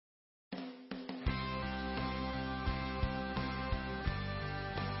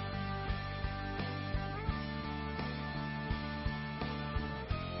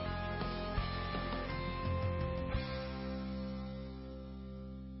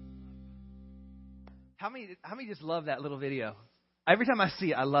How many just love that little video? Every time I see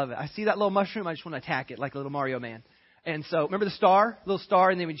it, I love it. I see that little mushroom, I just want to attack it like a little Mario Man. And so, remember the little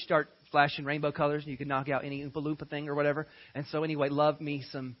star, and then when you start flashing rainbow colors, and you can knock out any Oompa Loompa thing or whatever. And so anyway, love me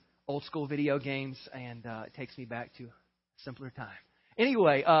some old school video games, and it takes me back to a simpler time.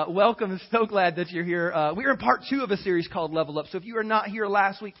 Anyway, welcome. I'm so glad that you're here. We're in part 2 of a series called Level Up. So if you were not here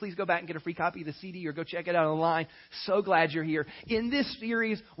last week, please go back and get a free copy of the CD or go check it out online. So glad you're here. In this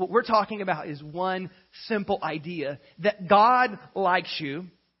series, what we're talking about is one simple idea, that God likes you.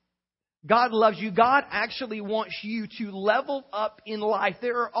 God loves you. God actually wants you to level up in life.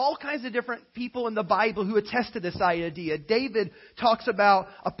 There are all kinds of different people in the Bible who attest to this idea. David talks about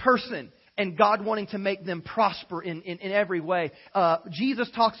a person and God wanting to make them prosper in every way.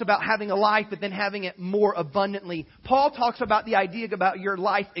 Jesus talks about having a life, but then having it more abundantly. Paul talks about the idea about your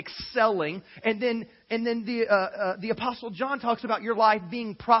life excelling. And then the Apostle John talks about your life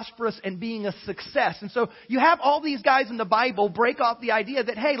being prosperous and being a success. And so you have all these guys in the Bible break off the idea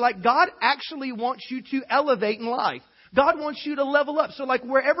that, hey, like God actually wants you to elevate in life. God wants you to level up. So like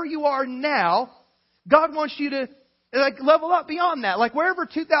wherever you are now, God wants you to level up beyond that. Like wherever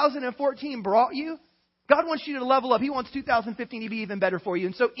 2014 brought you, God wants you to level up. He wants 2015 to be even better for you.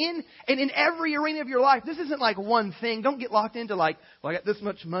 And so in every arena of your life, this isn't like one thing. Don't get locked into like, well, I got this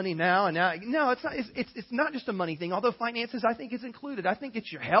much money now and now. No, it's not. It's not just a money thing. Although finances, I think, is included. I think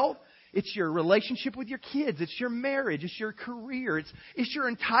it's your health. It's your relationship with your kids. It's your marriage. It's your career. It's your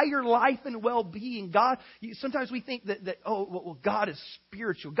entire life and well-being. Sometimes we think that God is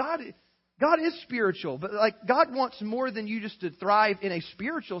spiritual. God is spiritual, but like God wants more than you just to thrive in a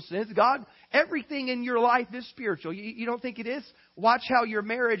spiritual sense. Everything in your life is spiritual. You don't think it is? Watch how your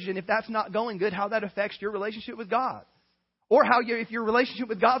marriage, and if that's not going good, how that affects your relationship with God. Or if your relationship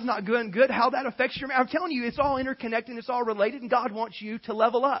with God's not going good, how that affects your marriage. I'm telling you, it's all interconnected, it's all related, and God wants you to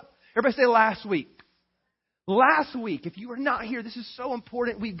level up. Everybody say last week. Last week, if you were not here, this is so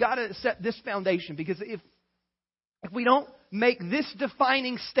important. We've got to set this foundation, because if we don't make this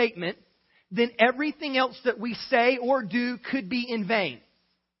defining statement, then everything else that we say or do could be in vain.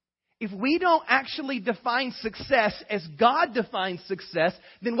 If we don't actually define success as God defines success,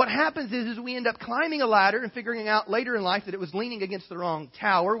 then what happens is we end up climbing a ladder and figuring out later in life that it was leaning against the wrong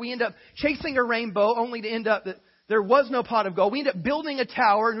tower. We end up chasing a rainbow only to end up that there was no pot of gold. We end up building a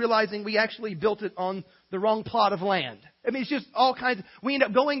tower and realizing we actually built it on the wrong plot of land. I mean, it's just all kinds. We end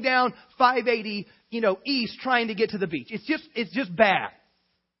up going down 580, east trying to get to the beach. It's just bad.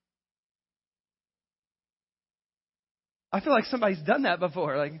 I feel like somebody's done that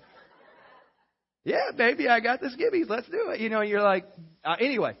before. Like, yeah, baby, I got the skibbies. Let's do it. You're like,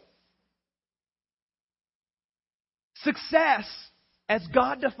 anyway. Success, as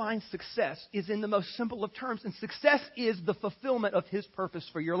God defines success, is in the most simple of terms. And success is the fulfillment of His purpose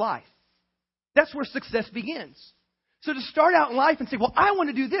for your life. That's where success begins. So to start out in life and say, well, I want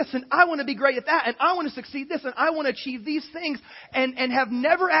to do this, and I want to be great at that, and I want to succeed this, and I want to achieve these things, and have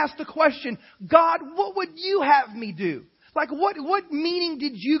never asked the question, God, what would you have me do? Like, what meaning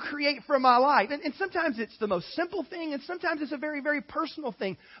did you create for my life? And sometimes it's the most simple thing, and sometimes it's a very, very personal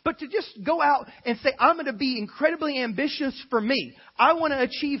thing. But to just go out and say, I'm going to be incredibly ambitious for me, I want to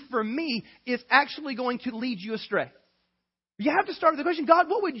achieve for me, is actually going to lead you astray. You have to start with the question, God,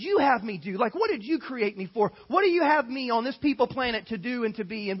 what would you have me do? Like, what did you create me for? What do you have me on this people planet to do and to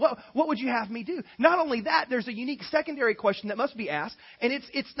be? And what would you have me do? Not only that, there's a unique secondary question that must be asked. And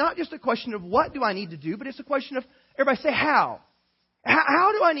it's not just a question of what do I need to do, but it's a question of, everybody say how.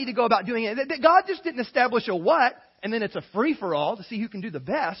 How do I need to go about doing it? That God just didn't establish a what, and then it's a free-for-all to see who can do the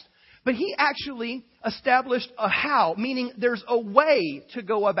best. But He actually established a how, meaning there's a way to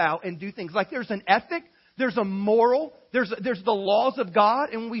go about and do things. Like there's an ethic. There's a moral, there's the laws of God,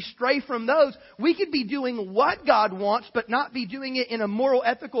 and when we stray from those, we could be doing what God wants, but not be doing it in a moral,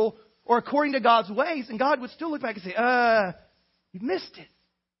 ethical, or according to God's ways, and God would still look back and say, you've missed it.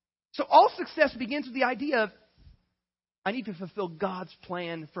 So all success begins with the idea of, I need to fulfill God's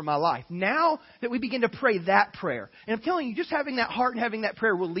plan for my life. Now that we begin to pray that prayer, and I'm telling you, just having that heart and having that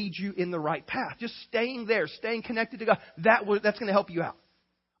prayer will lead you in the right path. Just staying there, staying connected to God, that's going to help you out.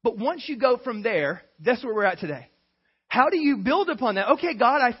 But once you go from there, that's where we're at today. How do you build upon that? Okay,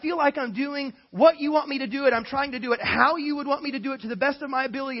 God, I feel like I'm doing what you want me to do it. I'm trying to do it how you would want me to do it to the best of my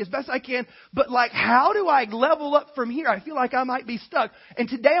ability, as best I can. But like, how do I level up from here? I feel like I might be stuck. And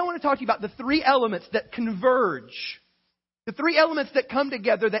today I want to talk to you about the 3 elements that converge. The 3 elements that come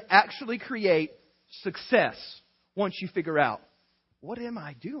together that actually create success once you figure out, what am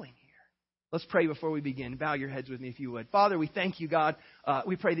I doing? Let's pray before we begin. Bow your heads with me if you would. Father, we thank you, God.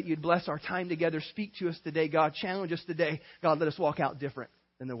 We pray that you'd bless our time together. Speak to us today, God. Challenge us today. God, let us walk out different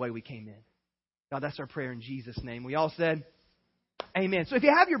than the way we came in. God, that's our prayer in Jesus' name. We all said, amen. So if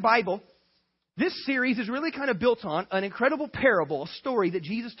you have your Bible, this series is really kind of built on an incredible parable, a story that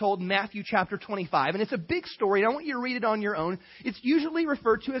Jesus told in Matthew chapter 25. And it's a big story. I want you to read it on your own. It's usually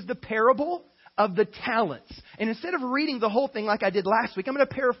referred to as the parable of the talents. And instead of reading the whole thing like I did last week, I'm going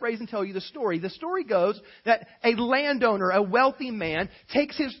to paraphrase and tell you the story. The story goes that a landowner, a wealthy man,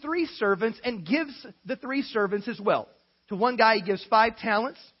 takes his 3 servants and gives the 3 servants his wealth. To one guy, he gives 5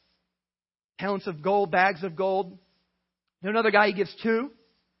 talents of gold, bags of gold. To another guy, he gives 2.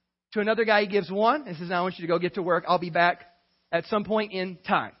 To another guy, he gives 1 and says, now I want you to go get to work. I'll be back at some point in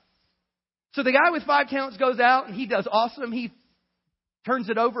time. So the guy with 5 talents goes out and he does awesome. He turns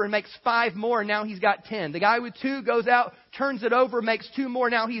it over and makes 5 more, and now he's got 10. The guy with 2 goes out, turns it over, makes 2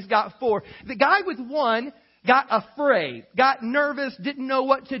 more, now he's got 4. The guy with 1 got afraid, got nervous, didn't know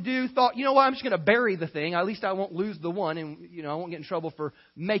what to do, thought, you know what, I'm just going to bury the thing. At least I won't lose the 1, and I won't get in trouble for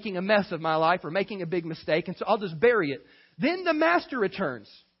making a mess of my life or making a big mistake, and so I'll just bury it. Then the master returns.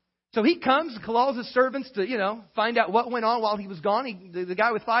 So he comes, calls his servants to, find out what went on while he was gone. The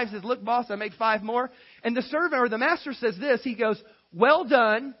guy with 5 says, look, boss, I made 5 more. And the servant or the master says this, he goes, well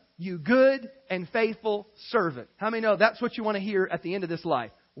done, you good and faithful servant. How many know that's what you want to hear at the end of this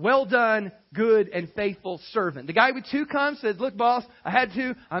life? Well done, good and faithful servant. The guy with 2 comes, says, look, boss, I had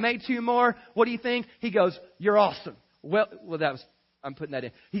 2, I made 2 more. What do you think? He goes, you're awesome. I'm putting that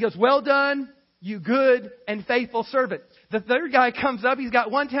in. He goes, well done, you good and faithful servant. The third guy comes up. He's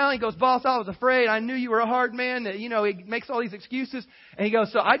got 1 talent. He goes, boss, I was afraid. I knew you were a hard man. He makes all these excuses. And he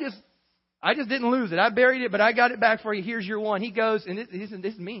goes, so I just didn't lose it. I buried it, but I got it back for you. Here's your 1. He goes, and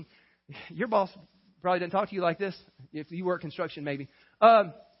this is mean. Your boss probably doesn't talk to you like this. If you work construction, maybe.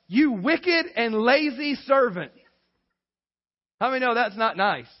 You wicked and lazy servant. How many know that's not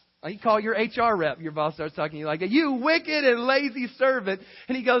nice? You call your HR rep. Your boss starts talking to you like, you wicked and lazy servant.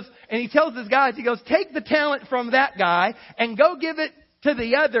 And he goes, and he tells his guys, he goes, take the talent from that guy and go give it to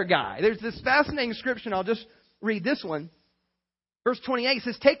the other guy. There's this fascinating description. I'll just read this one. Verse 28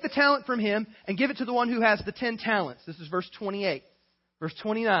 says, take the talent from him and give it to the one who has the 10 talents. This is verse 28. Verse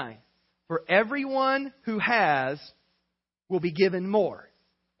 29. For everyone who has will be given more,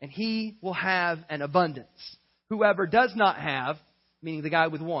 and he will have an abundance. Whoever does not have, meaning the guy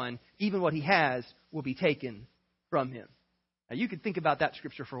with 1, even what he has will be taken from him. Now you could think about that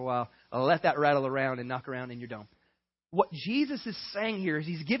scripture for a while. I'll let that rattle around and knock around in your dome. What Jesus is saying here is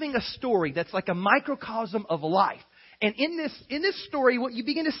he's giving a story that's like a microcosm of life. And in this story, what you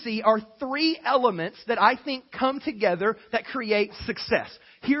begin to see are 3 elements that I think come together that create success.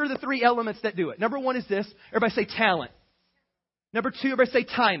 Here are the 3 elements that do it. Number 1 is this. Everybody say talent. Number 2, everybody say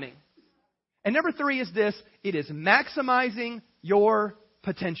timing. And number 3 is this. It is maximizing your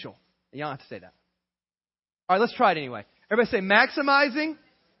potential. You don't have to say that. All right, let's try it anyway. Everybody say maximizing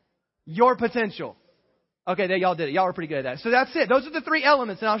your potential. Okay, there y'all did it. Y'all were pretty good at that. So that's it. Those are the 3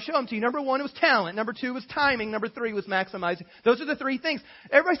 elements, and I'll show them to you. Number 1 was talent. Number 2 was timing. Number 3 was maximizing. Those are the 3 things.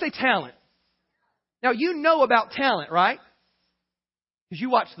 Everybody say talent. Now, you know about talent, right? Because you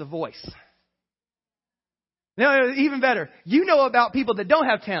watch The Voice. No, even better. You know about people that don't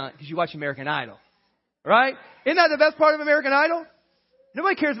have talent because you watch American Idol. Right? Isn't that the best part of American Idol?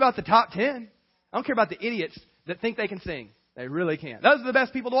 Nobody cares about the top 10. I don't care about the idiots that think they can sing. They really can. Those are the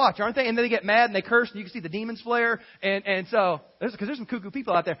best people to watch, aren't they? And then they get mad and they curse and you can see the demons flare. And so, because there's some cuckoo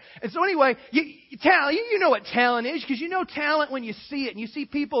people out there. And so anyway, talent, you know what talent is because you know talent when you see it. And you see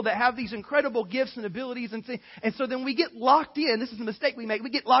people that have these incredible gifts and abilities. And so then we get locked in. This is the mistake we make. We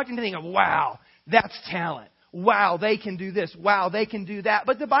get locked into thinking, wow, that's talent. Wow, they can do this. Wow, they can do that.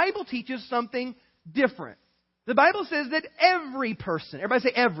 But the Bible teaches something different. The Bible says that every person, everybody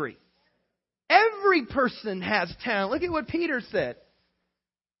say every person has talent. Look at what Peter said.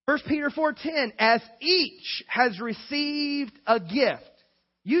 1 Peter 4:10, as each has received a gift,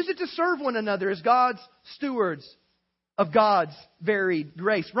 use it to serve one another as God's stewards of God's varied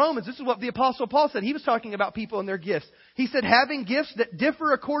grace. Romans, this is what the Apostle Paul said. He was talking about people and their gifts. He said, having gifts that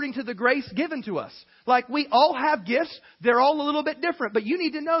differ according to the grace given to us. Like we all have gifts. They're all a little bit different. But you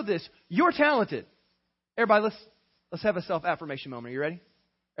need to know this. You're talented. Everybody, let's have a self-affirmation moment. Are you ready?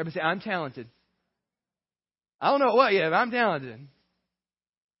 Everybody say, I'm talented. I don't know what yet, but I'm talented.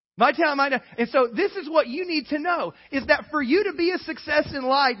 My talent, and so this is what you need to know, is that for you to be a success in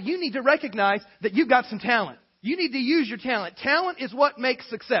life, you need to recognize that you've got some talent. You need to use your talent. Talent is what makes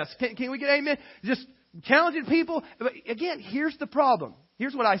success. Can we get amen? Just talented people. But again, here's the problem.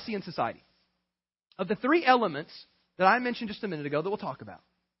 Here's what I see in society. Of the 3 elements that I mentioned just a minute ago that we'll talk about,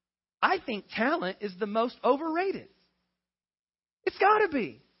 I think talent is the most overrated. It's got to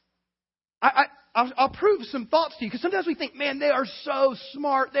be. I'll prove some thoughts to you. Because sometimes we think, man, they are so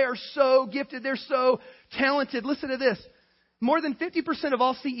smart. They are so gifted. They're so talented. Listen to this. More than 50% of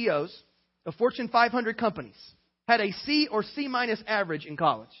all CEOs of Fortune 500 companies had a C or C minus average in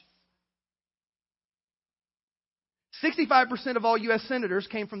college. 65% of all U.S. senators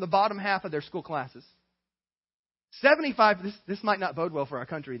came from the bottom half of their school classes. 75%, this might not bode well for our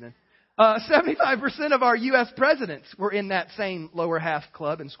country then. 75% of our U.S. presidents were in that same lower half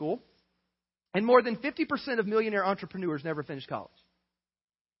club in school. And more than 50% of millionaire entrepreneurs never finished college.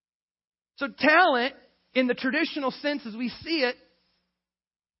 So talent, in the traditional sense as we see it,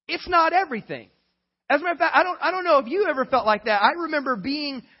 it's not everything. As a matter of fact, I don't know if you ever felt like that. I remember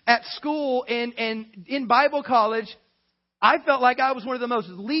being at school and in Bible college, I felt like I was one of the most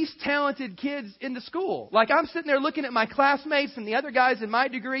least talented kids in the school. Like I'm sitting there looking at my classmates and the other guys in my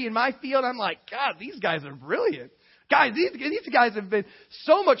degree, in my field. I'm like, God, these guys are brilliant. Guys, these guys have been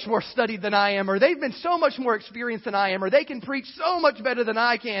so much more studied than I am, or they've been so much more experienced than I am, or they can preach so much better than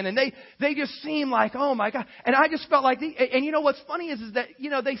I can, and they just seem like, oh my God. And I just felt like, and you know what's funny is that, you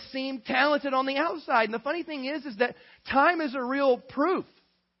know, they seem talented on the outside. And the funny thing is that time is a real proof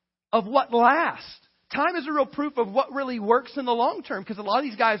of what lasts. Time is a real proof of what really works in the long term, because a lot of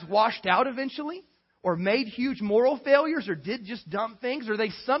these guys washed out eventually, or made huge moral failures, or did just dumb things, or they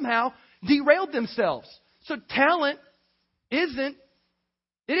somehow derailed themselves. So talent isn't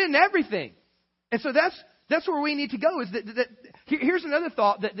everything. And so that's where we need to go. Is that here's another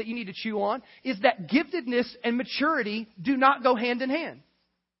thought that you need to chew on, is that giftedness and maturity do not go hand in hand.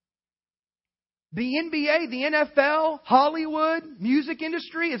 The NBA, the NFL, Hollywood, music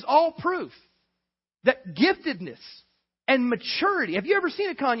industry is all proof that giftedness and maturity. Have you ever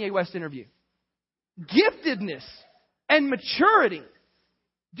seen a Kanye West interview? Giftedness and maturity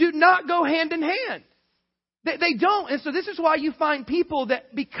do not go hand in hand. They don't. And so this is why you find people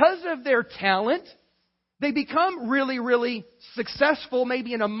that because of their talent, they become really, really successful,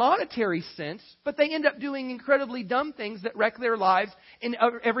 maybe in a monetary sense, but they end up doing incredibly dumb things that wreck their lives in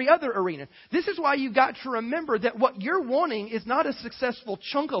every other arena. This is why you've got to remember that what you're wanting is not a successful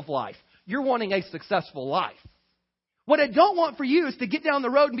chunk of life. You're wanting a successful life. What I don't want for you is to get down the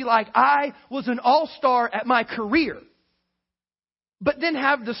road and be like, I was an all-star at my career. But then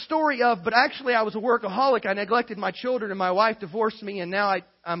have the story of, but actually I was a workaholic. I neglected my children and my wife divorced me and now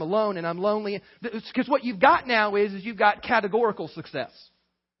I'm alone and I'm lonely. Because what you've got now is you've got categorical success.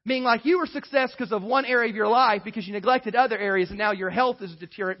 Meaning like you were success because of one area of your life because you neglected other areas and now your health is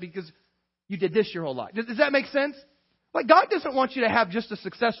deteriorating because you did this your whole life. Does that make sense? Like God doesn't want you to have just a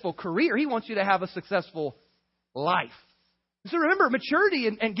successful career. He wants you to have a successful life. So remember, maturity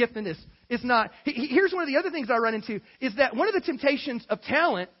and giftedness is not... Here's one of the other things I run into, is that one of the temptations of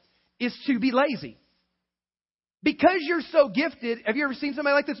talent is to be lazy. Because you're so gifted, have you ever seen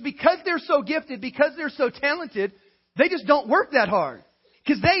somebody like this? Because they're so gifted, because they're so talented, they just don't work that hard.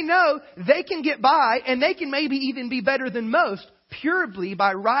 Because they know they can get by and they can maybe even be better than most purely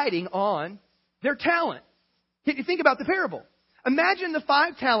by riding on their talent. You think about the parable. Imagine the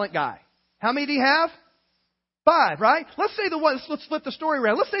 5 talent guy. How many do you have? 5, right? Let's flip the story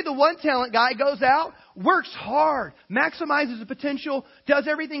around. Let's say the 1 talent guy goes out, works hard, maximizes the potential, does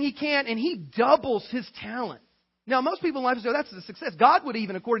everything he can, and he doubles his talent. Now, most people in life say, that's a success. God would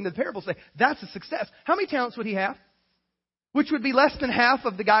even, according to the parable, say, that's a success. How many talents would he have? Which would be less than half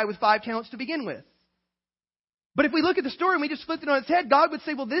of the guy with 5 talents to begin with. But if we look at the story and we just flipped it on its head, God would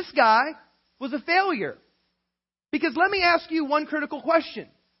say, well, this guy was a failure. Because let me ask you one critical question.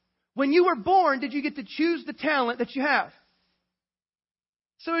 When you were born, did you get to choose the talent that you have?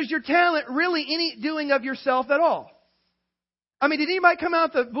 So is your talent really any doing of yourself at all? I mean, did anybody come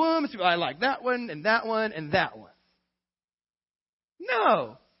out the womb and say, I like that one and that one and that one?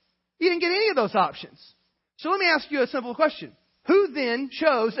 No. You didn't get any of those options. So let me ask you a simple question. Who then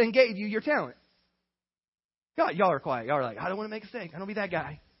chose and gave you your talent? God, y'all are quiet. Y'all are like, I don't want to make a mistake. I don't be that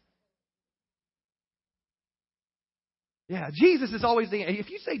guy. Yeah, Jesus is always the... If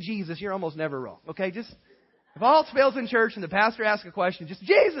you say Jesus, you're almost never wrong. Okay, just... If all else fails in church and the pastor asks a question, just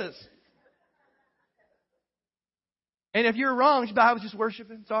Jesus. And if you're wrong, I was just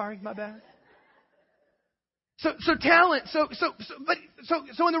worshiping. Sorry, my bad. So talent. So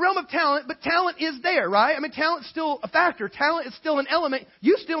in the realm of talent, but talent is there, right? I mean, talent's still a factor. Talent is still an element.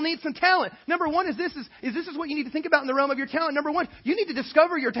 You still need some talent. Number one is this is what you need to think about in the realm of your talent. Number one, you need to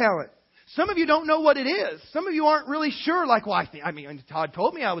discover your talent. Some of you don't know what it is. Some of you aren't really sure, like, well, I mean, Todd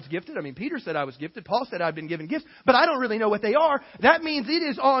told me I was gifted. I mean, Peter said I was gifted. Paul said I'd been given gifts, but I don't really know what they are. That means it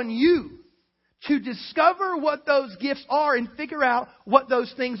is on you to discover what those gifts are and figure out what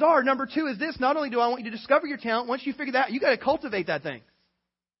those things are. Number two is this. Not only do I want you to discover your talent, once you figure that out, you got to cultivate that thing.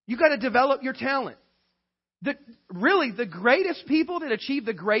 You got to develop your talent. Really, the greatest people that achieve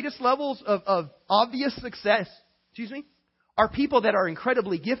the greatest levels of obvious success, are people that are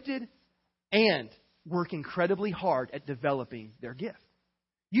incredibly gifted and work incredibly hard at developing their gift.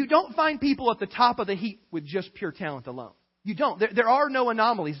 You don't find people at the top of the heap with just pure talent alone. You don't. There are no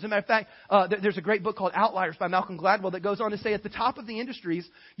anomalies. As a matter of fact, there's a great book called Outliers by Malcolm Gladwell that goes on to say at the top of the industries,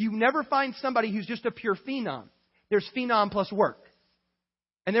 you never find somebody who's just a pure phenom. There's phenom plus work.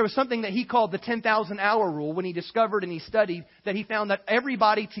 And there was something that he called the 10,000 hour rule when he discovered and he studied that he found that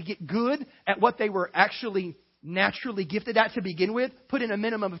everybody to get good at what they were actually naturally gifted at to begin with, put in a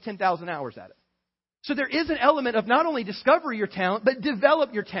minimum of 10,000 hours at it. So there is an element of not only discover your talent, but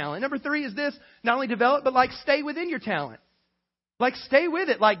develop your talent. Number 3 is this, not only develop, but stay within your talent. Stay with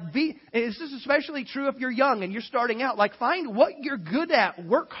it. This is especially true if you're young and you're starting out. Find what you're good at.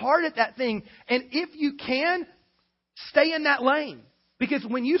 Work hard at that thing. And if you can, stay in that lane. Because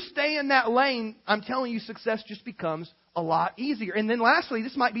when you stay in that lane, I'm telling you, success just becomes a lot easier. And then lastly,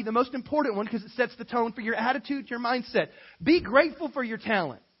 this might be the most important one because it sets the tone for your attitude, your mindset. Be grateful for your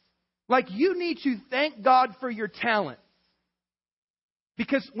talent. You need to thank God for your talent.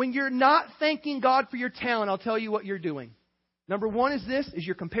 Because when you're not thanking God for your talent, I'll tell you what you're doing. Number 1 is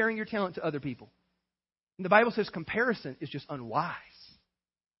you're comparing your talent to other people. And the Bible says comparison is just unwise.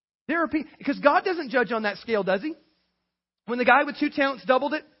 There are people, because God doesn't judge on that scale, does He? When the guy with 2 talents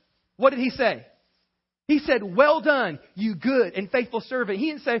doubled it, what did He say? He said, well done, you good and faithful servant. He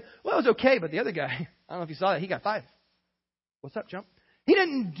didn't say, well, it was okay, but the other guy, I don't know if you saw that, he got 5. What's up, chump? He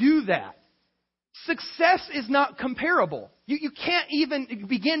didn't do that. Success is not comparable. You can't even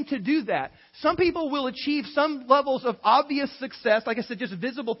begin to do that. Some people will achieve some levels of obvious success, like I said, just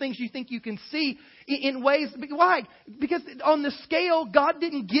visible things you think you can see in ways. Why? Because on the scale, God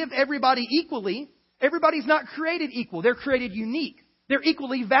didn't give everybody equally. Everybody's not created equal. They're created unique. They're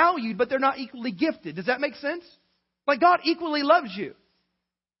equally valued, but they're not equally gifted. Does that make sense? God equally loves you.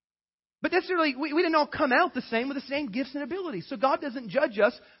 But necessarily, we didn't all come out the same with the same gifts and abilities. So God doesn't judge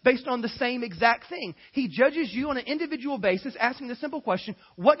us based on the same exact thing. He judges you on an individual basis, asking the simple question,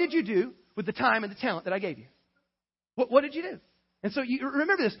 what did you do with the time and the talent that I gave you? What did you do? And so you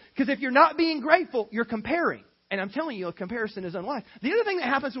remember this, because if you're not being grateful, you're comparing. And I'm telling you, a comparison is unwise. The other thing that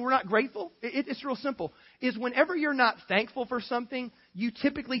happens when we're not grateful, it's real simple, is whenever you're not thankful for something, you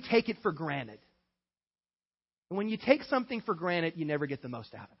typically take it for granted. And when you take something for granted, you never get the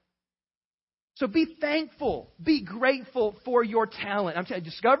most out of it. So be thankful, be grateful for your talent. I'm telling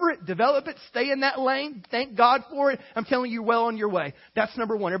you, discover it, develop it, stay in that lane, thank God for it. I'm telling you, you're well on your way. That's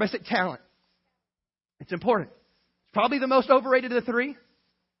number 1. Everybody say talent. It's important. It's probably the most overrated of the 3,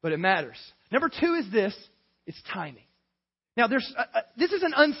 but it matters. Number 2 is this, it's timing. Now, this is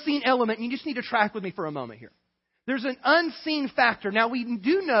an unseen element, and you just need to track with me for a moment here. There's an unseen factor. Now, we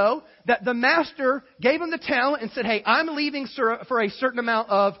do know that the master gave him the talent and said, hey, I'm leaving for a certain amount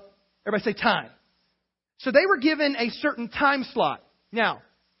of, everybody say time. So they were given a certain time slot. Now,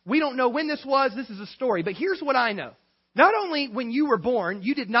 we don't know when this was. This is a story. But here's what I know. Not only when you were born,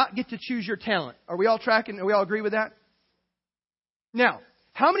 you did not get to choose your talent. Are we all tracking? Do we all agree with that? Now,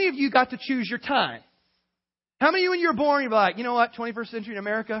 how many of you got to choose your time? How many of you when you were born, you're like, you know what, 21st century in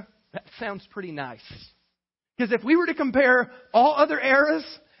America, that sounds pretty nice. Because if we were to compare all other eras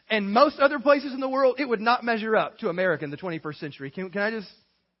and most other places in the world, it would not measure up to America in the 21st century. Can I just...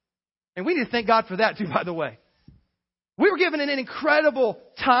 And we need to thank God for that too, by the way. We were given an incredible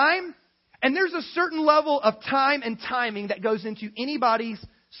time, and there's a certain level of time and timing that goes into anybody's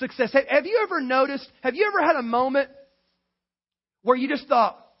success. Have you ever had a moment where you just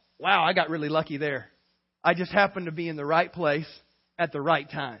thought, wow, I got really lucky there. I just happened to be in the right place at the right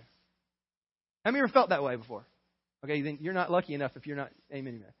time. Have you ever felt that way before? Okay, then you're not lucky enough if you're not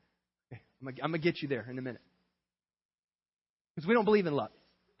aiming that. Okay, I'm going to get you there in a minute. Because we don't believe in luck.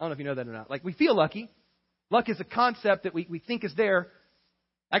 I don't know if you know that or not. We feel lucky. Luck is a concept that we think is there.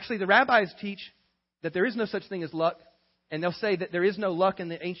 Actually, the rabbis teach that there is no such thing as luck. And they'll say that there is no luck in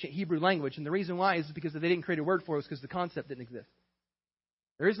the ancient Hebrew language. And the reason why is because they didn't create a word for it was because the concept didn't exist.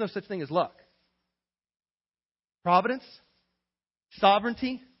 There is no such thing as luck. Providence,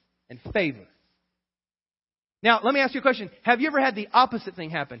 sovereignty, and favor. Now, let me ask you a question. Have you ever had the opposite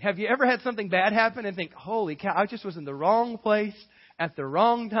thing happen? Have you ever had something bad happen and think, holy cow, I just was in the wrong place at the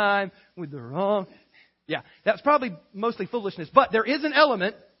wrong time with the wrong... Yeah, that's probably mostly foolishness. But there is an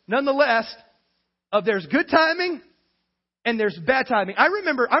element, nonetheless, of there's good timing And there's bad timing. I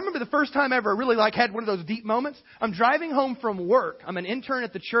remember the first time I ever really had one of those deep moments. I'm driving home from work. I'm an intern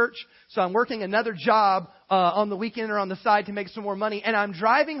at the church, so I'm working another job on the weekend or on the side to make some more money. And I'm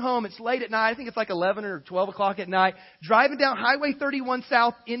driving home. It's late at night. I think it's 11 or 12 o'clock at night. Driving down Highway 31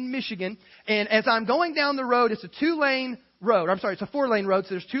 South in Michigan. And as I'm going down the road, it's a 2-lane road. It's a 4-lane road.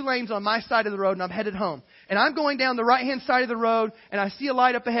 So there's 2 lanes on my side of the road, and I'm headed home. And I'm going down the right-hand side of the road, and I see a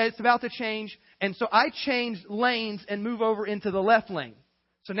light up ahead. It's about to change. And so I change lanes and move over into the left lane.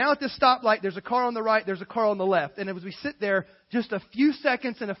 So now at this stoplight, there's a car on the right, there's a car on the left. And as we sit there, just a few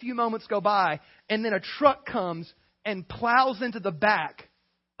seconds and a few moments go by, and then a truck comes and plows into the back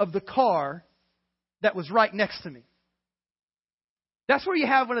of the car that was right next to me. That's where you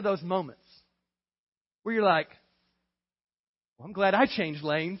have one of those moments where you're like, well, I'm glad I changed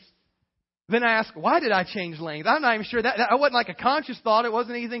lanes. Then I ask, why did I change lanes? I'm not even sure that wasn't a conscious thought. It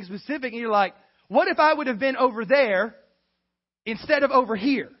wasn't anything specific. And you're like, what if I would have been over there instead of over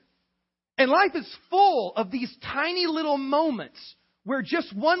here? And life is full of these tiny little moments where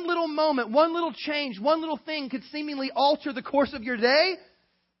just one little moment, one little change, one little thing could seemingly alter the course of your day.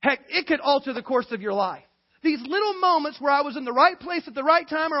 Heck, it could alter the course of your life. These little moments where I was in the right place at the right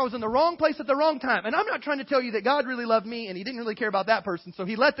time or I was in the wrong place at the wrong time. And I'm not trying to tell you that God really loved me and He didn't really care about that person, so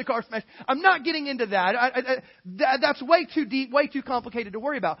He let the car smash. I'm not getting into that. That's way too deep, way too complicated to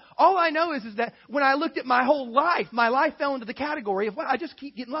worry about. All I know is that when I looked at my whole life, my life fell into the category of, well, I just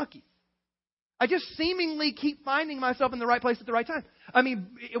keep getting lucky. I just seemingly keep finding myself in the right place at the right time. I mean,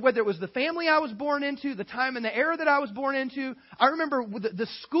 whether it was the family I was born into, the time and the era that I was born into. I remember the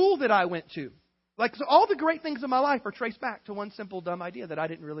school that I went to. So all the great things in my life are traced back to one simple dumb idea that I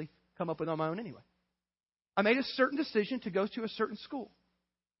didn't really come up with on my own anyway. I made a certain decision to go to a certain school.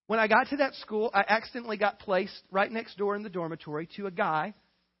 When I got to that school, I accidentally got placed right next door in the dormitory to a guy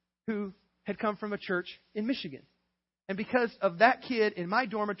who had come from a church in Michigan. And because of that kid in my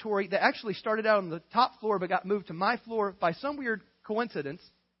dormitory that actually started out on the top floor but got moved to my floor by some weird coincidence,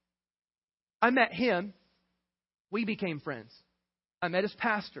 I met him. We became friends. I met his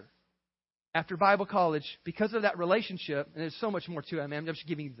pastor. After Bible college, because of that relationship, and there's so much more to it, I'm just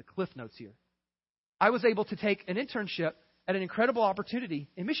giving you the cliff notes here. I was able to take an internship at an incredible opportunity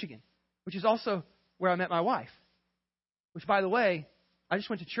in Michigan, which is also where I met my wife. Which, by the way, I just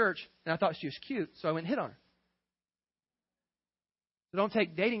went to church and I thought she was cute, so I went and hit on her. So don't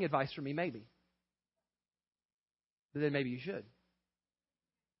take dating advice from me, maybe. But then maybe you should.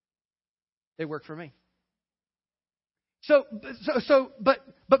 They work for me.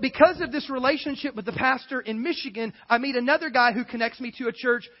 But because of this relationship with the pastor in Michigan, I meet another guy who connects me to a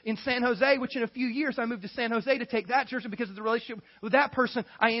church in San Jose, which in a few years I moved to San Jose to take that church. And because of the relationship with that person,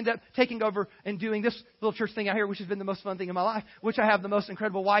 I end up taking over and doing this little church thing out here, which has been the most fun thing in my life, which I have the most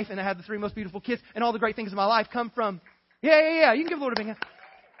incredible wife and I have the 3 most beautiful kids, and all the great things in my life come from. Yeah. You can give the Lord a big hand.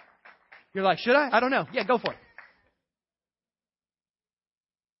 You're like, should I? I don't know. Yeah, go for it.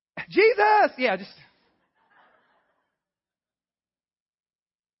 Jesus! Yeah, just...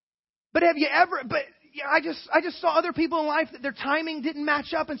 But have you ever, I just saw other people in life that their timing didn't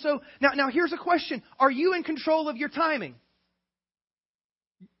match up. And so now here's a question. Are you in control of your timing?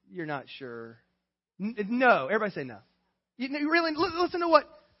 You're not sure. No. Everybody say no. You really, listen to what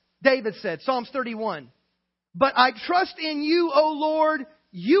David said, Psalms 31. But I trust in you, O Lord.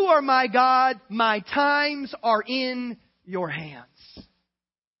 You are my God. My times are in your hands.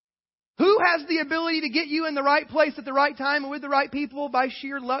 Who has the ability to get you in the right place at the right time and with the right people by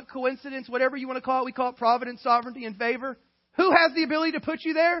sheer luck, coincidence, whatever you want to call it? We call it providence, sovereignty, and favor. Who has the ability to put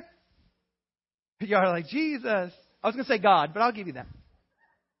you there? You're like, Jesus. I was going to say God, but I'll give you that.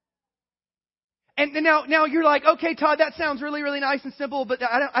 And now you're like, okay, Todd, that sounds really, really nice and simple, but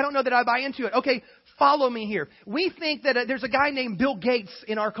I don't know that I buy into it. Okay, follow me here. We think that there's a guy named Bill Gates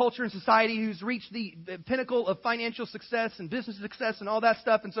in our culture and society who's reached the pinnacle of financial success and business success and all that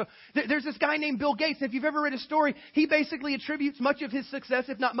stuff. And so there's this guy named Bill Gates. And if you've ever read his story, he basically attributes much of his success,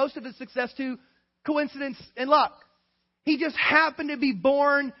 if not most of his success, to coincidence and luck. He just happened to be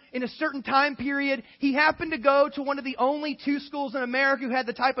born in a certain time period. He happened to go to one of the only 2 schools in America who had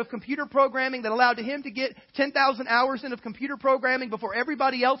the type of computer programming that allowed him to get 10,000 hours in of computer programming before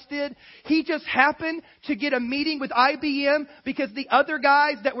everybody else did. He just happened to get a meeting with IBM because the other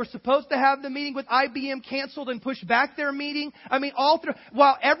guys that were supposed to have the meeting with IBM canceled and pushed back their meeting. I mean, all through,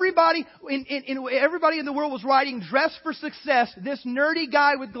 while everybody in the world was writing Dress for Success, this nerdy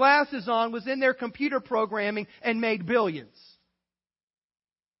guy with glasses on was in their computer programming and made billions.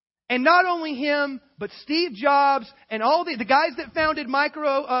 And not only him, but Steve Jobs and all the guys that founded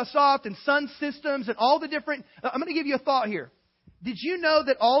Microsoft and Sun Systems and all the different... I'm going to give you a thought here. Did you know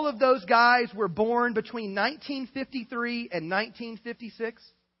that all of those guys were born between 1953 and 1956?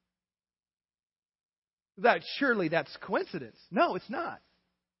 Surely that's coincidence. No, it's not.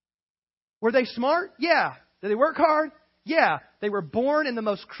 Were they smart? Yeah. Did they work hard? Yeah. They were born in the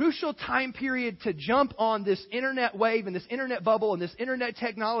most crucial time period to jump on this internet wave and this internet bubble and this internet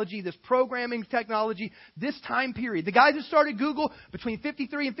technology, this programming technology, this time period. The guys who started Google between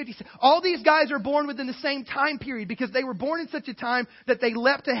 53 and 56, all these guys are born within the same time period because they were born in such a time that they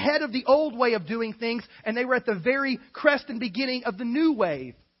leapt ahead of the old way of doing things, and they were at the very crest and beginning of the new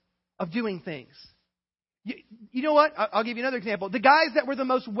wave of doing things. You know what? I'll give you another example. The guys that were the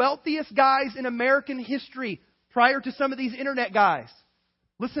most wealthiest guys in American history prior to some of these internet guys.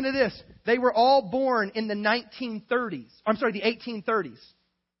 Listen to this. They were all born in the 1930s. I'm sorry, the 1830s.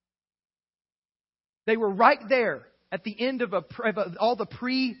 They were right there at the end of all the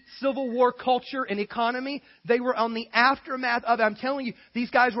pre-Civil War culture and economy. They were on the aftermath of it. I'm telling you,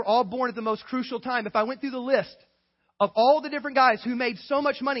 these guys were all born at the most crucial time. If I went through the list of all the different guys who made so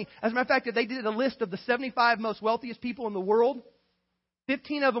much money, as a matter of fact, if they did a list of the 75 most wealthiest people in the world,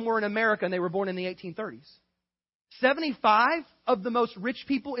 15 of them were in America and they were born in the 1830s. 75 of the most rich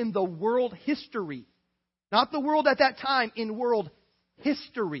people in the world history. Not the world at that time, in world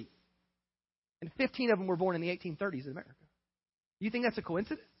history. And 15 of them were born in the 1830s in America. You think that's a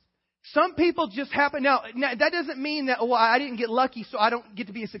coincidence? Some people just happen. Now, that doesn't mean that, well, I didn't get lucky, so I don't get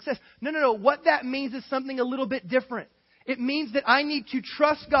to be a success. No. What that means is something a little bit different. It means that I need to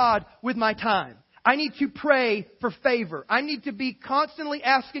trust God with my time. I need to pray for favor. I need to be constantly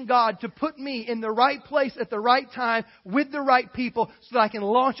asking God to put me in the right place at the right time with the right people so that I can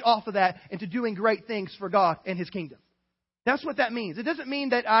launch off of that into doing great things for God and His kingdom. That's what that means. It doesn't mean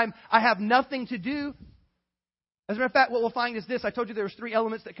that I have nothing to do. As a matter of fact, what we'll find is this. I told you there was 3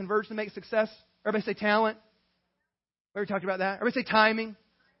 elements that converge to make success. Everybody say talent. We already talked about that. Everybody say timing.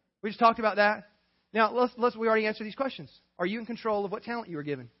 We just talked about that. Now, we already answered these questions. Are you in control of what talent you were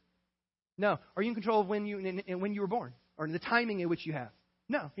given? No. Are you in control of when you were born? Or the timing in which you have?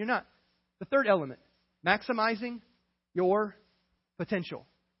 No, you're not. The third element, maximizing your potential.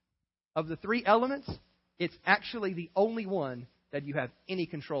 Of the 3 elements, it's actually the only one that you have any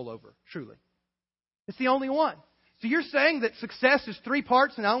control over, truly. It's the only one. So you're saying that success is 3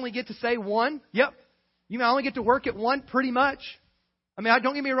 parts and I only get to say 1? Yep. I only get to work at 1 pretty much. I mean,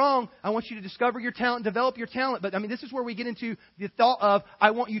 don't get me wrong. I want you to discover your talent, develop your talent. But, this is where we get into the thought of,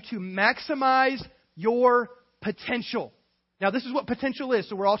 I want you to maximize your potential. Now, this is what potential is.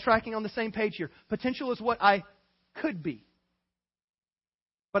 So we're all tracking on the same page here. Potential is what I could be,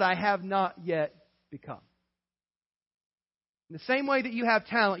 but I have not yet become. In the same way that you have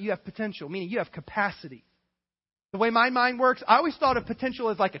talent, you have potential, meaning you have capacity. The way my mind works, I always thought of potential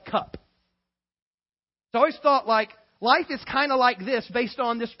as like a cup. So I always thought like, life is kind of like this based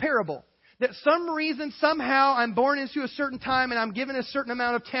on this parable. That some reason, somehow, I'm born into a certain time and I'm given a certain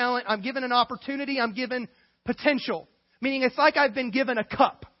amount of talent. I'm given an opportunity. I'm given potential. Meaning it's like I've been given a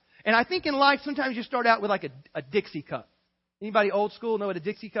cup. And I think in life, sometimes you start out with like a Dixie cup. Anybody old school know what a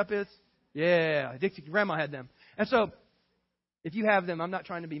Dixie cup is? Yeah, Dixie. Grandma had them. And so, if you have them, I'm not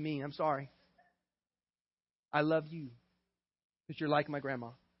trying to be mean. I'm sorry. I love you because you're like my grandma.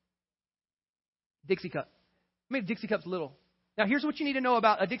 Dixie cup. I made a Dixie cup's little. Now, here's what you need to know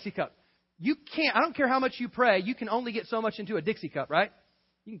about a Dixie cup. You can't, I don't care how much you pray, you can only get so much into a Dixie cup, right?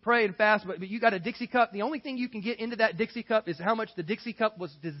 You can pray and fast, but you got a Dixie cup. The only thing you can get into that Dixie cup is how much the Dixie cup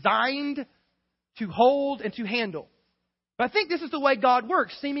was designed to hold and to handle. But I think this is the way God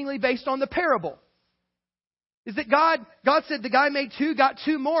works, seemingly based on the parable. Is that God said the guy made 2, got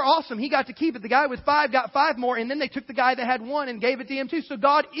 2 more. Awesome. He got to keep it. The guy with 5 got 5 more. And then they took the guy that had 1 and gave it to him too. So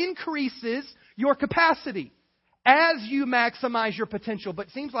God increases your capacity as you maximize your potential. But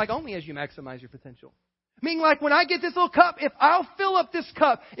it seems like only as you maximize your potential. Meaning like when I get this little cup, if I'll fill up this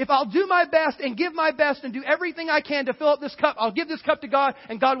cup, if I'll do my best and give my best and do everything I can to fill up this cup, I'll give this cup to God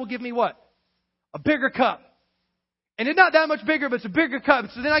and God will give me what? A bigger cup. And it's not that much bigger, but it's a bigger cup.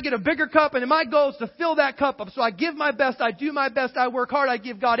 So then I get a bigger cup, and my goal is to fill that cup up. So I give my best, I do my best, I work hard, I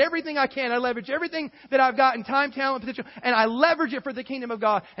give God everything I can, I leverage everything that I've got in time, talent, potential, and I leverage it for the kingdom of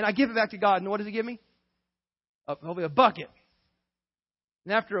God, and I give it back to God. And what does He give me? Hopefully a bucket.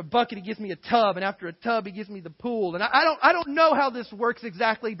 And after a bucket, He gives me a tub, and after a tub, He gives me the pool. And I don't know how this works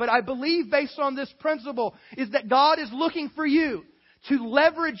exactly, but I believe based on this principle is that God is looking for you to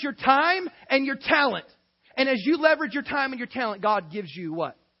leverage your time and your talent. And as you leverage your time and your talent, God gives you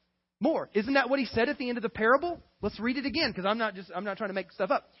what? More. Isn't that what He said at the end of the parable? Let's read it again, because I'm not trying to make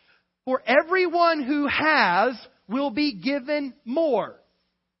stuff up. For everyone who has will be given more.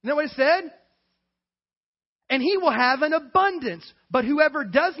 Isn't that what it said? and he will have an abundance. But whoever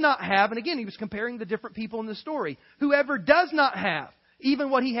does not have, and again, he was comparing the different people in the story. Whoever does not have, even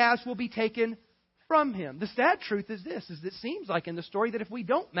what he has will be taken from him. The sad truth is this, is it seems like in the story that if we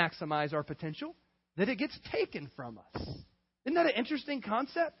don't maximize our potential, that it gets taken from us. Isn't that an interesting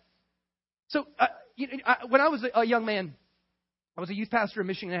concept? So, when I was a young man, I was a youth pastor in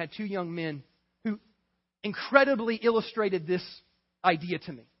Michigan. I had two young men who incredibly illustrated this idea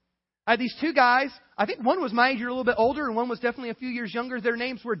to me. I had these two guys. I think one was my age or a little bit older, and one was definitely a few years younger. Their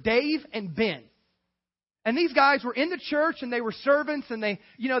names were Dave and Ben. And these guys were in the church, and they were servants, and they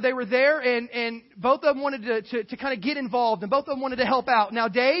were there, and both of them wanted to kind of get involved, and both of them wanted to help out. Now,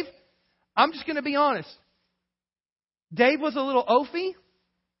 Dave, I'm just going to be honest. Dave was a little oafy.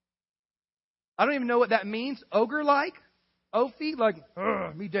 I don't even know what that means. Ogre-like. Oafy, like,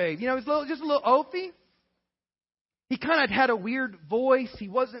 me, Dave. He's just a little oafy. He kind of had a weird voice. He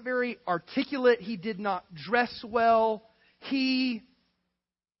wasn't very articulate. He did not dress well. But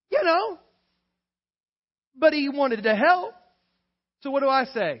he wanted to help. So what do I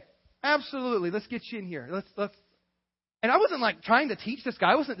say? Absolutely. Let's get you in here. Let's. And I wasn't like trying to teach this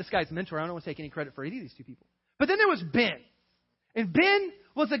guy. I wasn't this guy's mentor. I don't want to take any credit for any of these two people. But then there was Ben. And Ben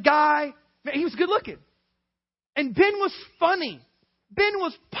was a guy, man, he was good looking. And Ben was funny. Ben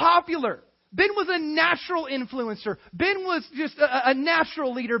was popular. Ben was a natural influencer. Ben was just a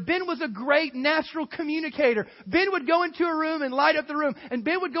natural leader. Ben was a great natural communicator. Ben would go into a room and light up the room. And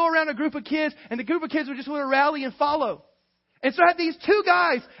Ben would go around a group of kids, and the group of kids would just want to rally and follow. And so I had these two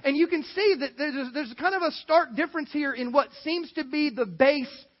guys, and you can see that there's kind of a stark difference here in what seems to be the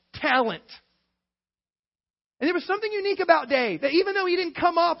base talent. And there was something unique about Dave, that even though he didn't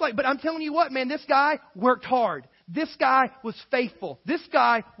come off but I'm telling you what, man, this guy worked hard. This guy was faithful. This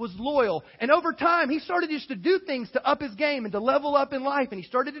guy was loyal. And over time, he started just to do things to up his game and to level up in life. And he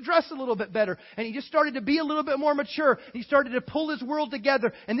started to dress a little bit better. And he just started to be a little bit more mature. He started to pull his world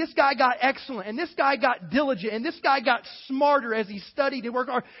together. And this guy got excellent. And this guy got diligent. And this guy got smarter as he studied and worked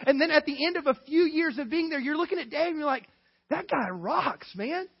hard. And then at the end of a few years of being there, you're looking at Dave and you're like, that guy rocks,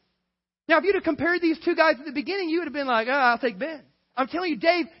 man. Now, if you'd have compared these two guys at the beginning, you would have been like, I'll take Ben. I'm telling you,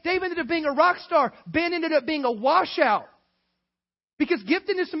 Dave ended up being a rock star. Ben ended up being a washout. Because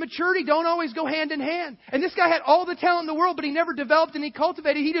giftedness and maturity don't always go hand in hand. And this guy had all the talent in the world, but he never developed and he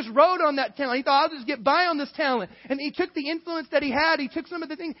cultivated. He just rode on that talent. He thought, I'll just get by on this talent. And he took the influence that he had. He took some of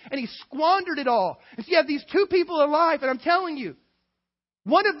the things and he squandered it all. And so you have these two people alive, and I'm telling you,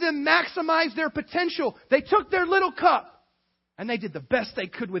 one of them maximized their potential. They took their little cup and they did the best they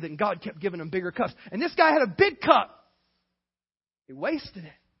could with it. And God kept giving them bigger cups. And this guy had a big cup. He wasted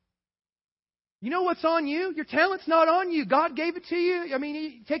it. You know what's on you? Your talent's not on you. God gave it to you. I mean,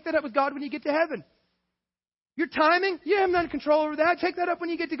 you take that up with God when you get to heaven. Your timing, you have none control over that. Take that up when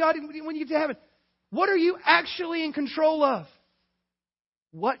you get to God, when you get to heaven. What are you actually in control of?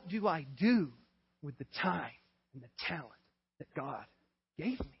 What do I do with the time and the talent that God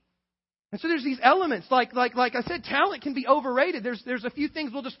gave me? And so there's these elements, like I said, talent can be overrated. There's a few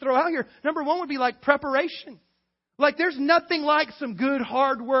things we'll just throw out here. Number one would be like preparation. Like there's nothing like some good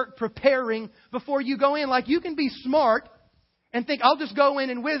hard work preparing before you go in. Like you can be smart and think, I'll just go in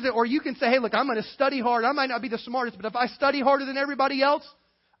and whiz it. Or you can say, hey, look, I'm going to study hard. I might not be the smartest, but if I study harder than everybody else,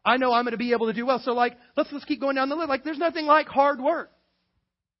 I know I'm going to be able to do well. So like, let's keep going down the list. Like there's nothing like hard work.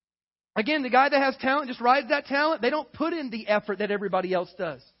 Again, the guy that has talent just rides that talent. They don't put in the effort that everybody else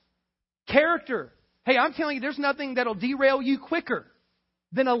does. Character. Hey, I'm telling you, there's nothing that'll derail you quicker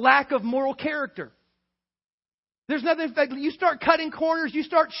than a lack of moral character. There's nothing, you start cutting corners, you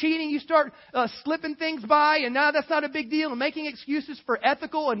start cheating, you start slipping things by, and now that's not a big deal, and making excuses for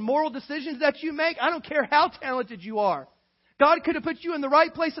ethical and moral decisions that you make. I don't care how talented you are. God could have put you in the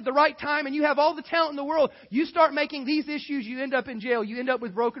right place at the right time, and you have all the talent in the world. You start making these issues, you end up in jail, you end up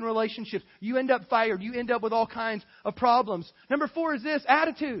with broken relationships, you end up fired, you end up with all kinds of problems. Number 4 is this,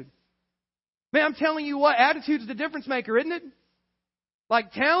 attitude. Man, I'm telling you what, attitude is the difference maker, isn't it?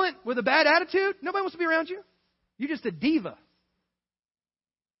 Like talent with a bad attitude, nobody wants to be around you. You're just a diva.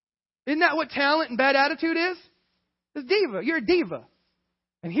 Isn't that what talent and bad attitude is? It's diva. You're a diva.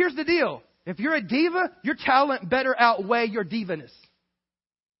 And here's the deal. If you're a diva, your talent better outweigh your divaness.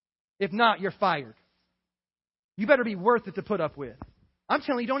 If not, you're fired. You better be worth it to put up with. I'm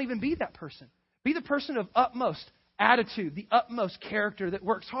telling you, don't even be that person. Be the person of utmost attitude, the utmost character that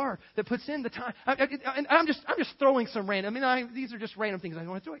works hard, that puts in the time. I'm just throwing some random. These are just random things I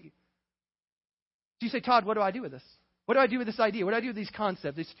want to throw at you. So you say, Todd, what do I do with this? What do I do with this idea? What do I do with these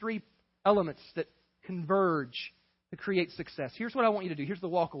concepts? These 3 elements that converge to create success. Here's what I want you to do. Here's the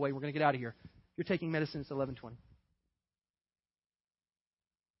walk away. We're going to get out of here. You're taking medicine. It's 11:20.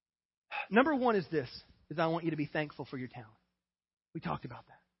 Number 1 is this. is I want you to be thankful for your talent. We talked about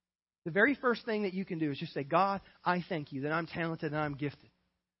that. The very first thing that you can do is just say, God, I thank you that I'm talented and I'm gifted.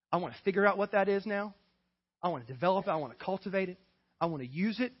 I want to figure out what that is now. I want to develop it. I want to cultivate it. I want to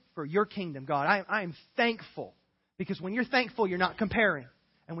use it for your kingdom, God. I am thankful, because when you're thankful, you're not comparing.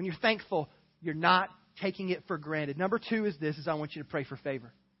 And when you're thankful, you're not taking it for granted. Number 2 is this, is I want you to pray for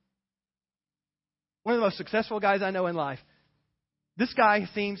favor. One of the most successful guys I know in life, this guy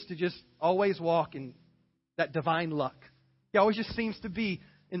seems to just always walk in that divine luck. He always just seems to be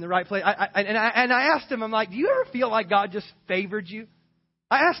in the right place. I asked him, I'm like, do you ever feel like God just favored you?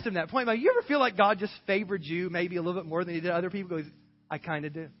 I asked him that point. Do you ever feel like God just favored you maybe a little bit more than He did other people? He goes, I kind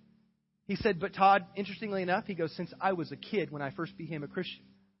of do. He said, but Todd, interestingly enough, he goes, since I was a kid when I first became a Christian,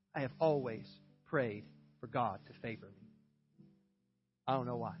 I have always prayed for God to favor me. I don't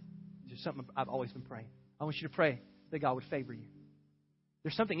know why. It's just something I've always been praying. I want you to pray that God would favor you.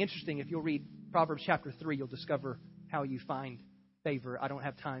 There's something interesting. If you'll read Proverbs chapter 3, you'll discover how you find favor. I don't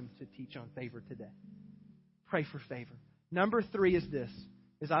have time to teach on favor today. Pray for favor. Number 3 is this,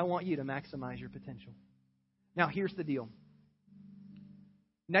 is I want you to maximize your potential. Now, here's the deal.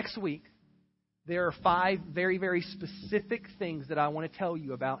 Next week, there are 5 very, very specific things that I want to tell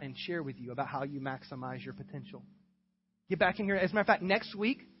you about and share with you about how you maximize your potential. Get back in here. As a matter of fact, next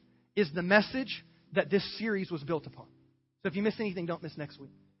week is the message that this series was built upon. So if you miss anything, don't miss next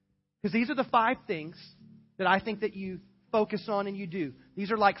week. Because these are the 5 things that I think that you focus on and you do.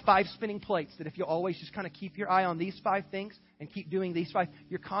 These are like 5 spinning plates that if you always just kind of keep your eye on these 5 things and keep doing these 5,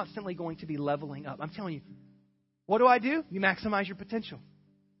 you're constantly going to be leveling up. I'm telling you, what do? You maximize your potential.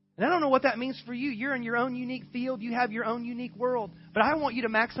 And I don't know what that means for you. You're in your own unique field. You have your own unique world. But I want you to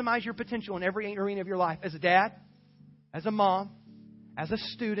maximize your potential in every arena of your life. As a dad, as a mom, as a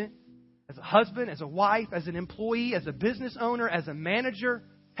student, as a husband, as a wife, as an employee, as a business owner, as a manager.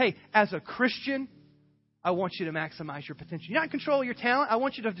 Hey, as a Christian, I want you to maximize your potential. You're not in control of your talent. I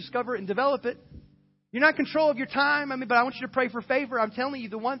want you to discover it and develop it. You're not in control of your time. But I want you to pray for favor. I'm telling you,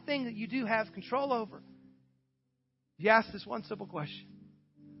 the one thing that you do have control over. You ask this one simple question.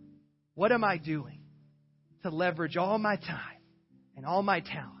 What am I doing to leverage all my time and all my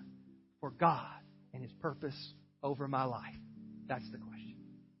talent for God and His purpose over my life? That's the question.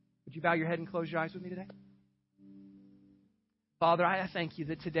 Would you bow your head and close your eyes with me today? Father, I thank you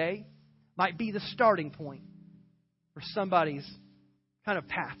that today might be the starting point for somebody's kind of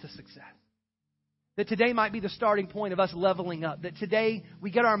path to success. That today might be the starting point of us leveling up. That today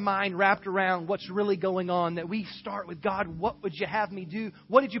we get our mind wrapped around what's really going on. That we start with, God, what would you have me do?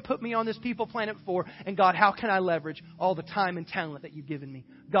 What did you put me on this people planet for? And God, how can I leverage all the time and talent that you've given me?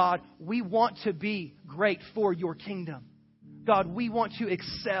 God, we want to be great for your kingdom. God, we want to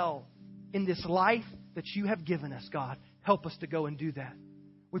excel in this life that you have given us, God. Help us to go and do that.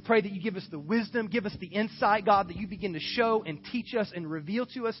 We pray that you give us the wisdom, give us the insight, God, that you begin to show and teach us and reveal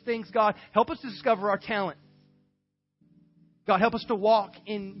to us things, God. Help us to discover our talent. God, help us to walk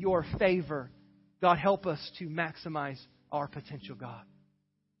in your favor. God, help us to maximize our potential, God.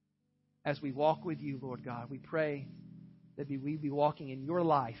 As we walk with you, Lord God, we pray that we be walking in your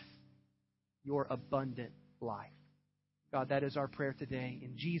life, your abundant life. God, that is our prayer today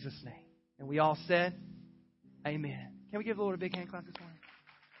in Jesus' name. And we all said, amen. Can we give the Lord a big hand clap this morning?